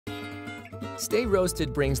Stay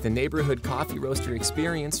Roasted brings the neighborhood coffee roaster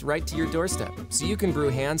experience right to your doorstep, so you can brew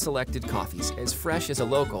hand-selected coffees as fresh as a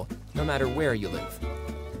local, no matter where you live.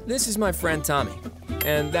 This is my friend Tommy,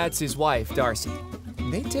 and that's his wife, Darcy.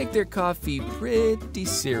 They take their coffee pretty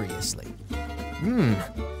seriously.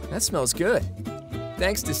 That smells good.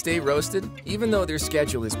 Thanks to Stay Roasted, even though their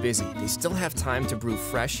schedule is busy, they still have time to brew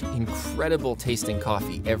fresh, incredible tasting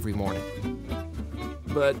coffee every morning.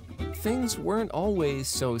 But things weren't always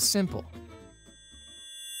so simple.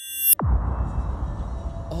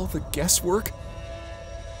 All the guesswork,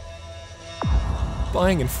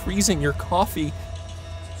 buying and freezing your coffee,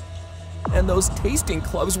 and those tasting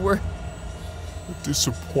clubs were a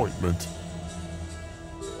disappointment.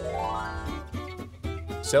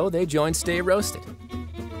 So they joined Stay Roasted.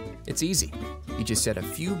 It's easy. You just set a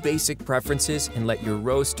few basic preferences and let your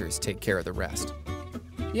roasters take care of the rest.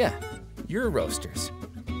 Yeah, your roasters.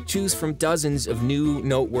 Choose from dozens of new,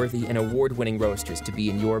 noteworthy, and award-winning roasters to be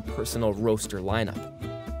in your personal roaster lineup.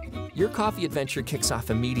 Your coffee adventure kicks off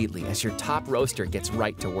immediately as your top roaster gets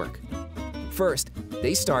right to work. First,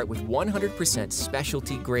 they start with 100%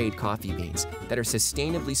 specialty grade coffee beans that are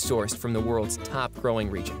sustainably sourced from the world's top growing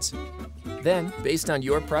regions. Then, based on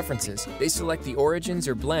your preferences, they select the origins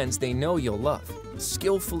or blends they know you'll love,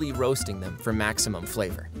 skillfully roasting them for maximum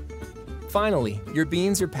flavor. Finally, your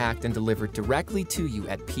beans are packed and delivered directly to you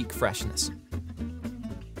at peak freshness.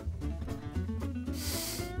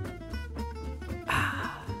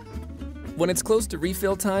 When it's close to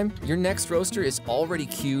refill time, your next roaster is already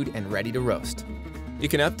queued and ready to roast. You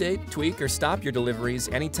can update, tweak, or stop your deliveries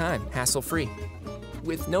anytime, hassle-free.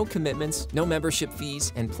 With no commitments, no membership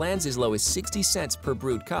fees, and plans as low as 60 cents per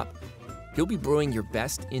brewed cup, you'll be brewing your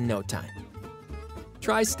best in no time.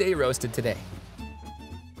 Try Stay Roasted today.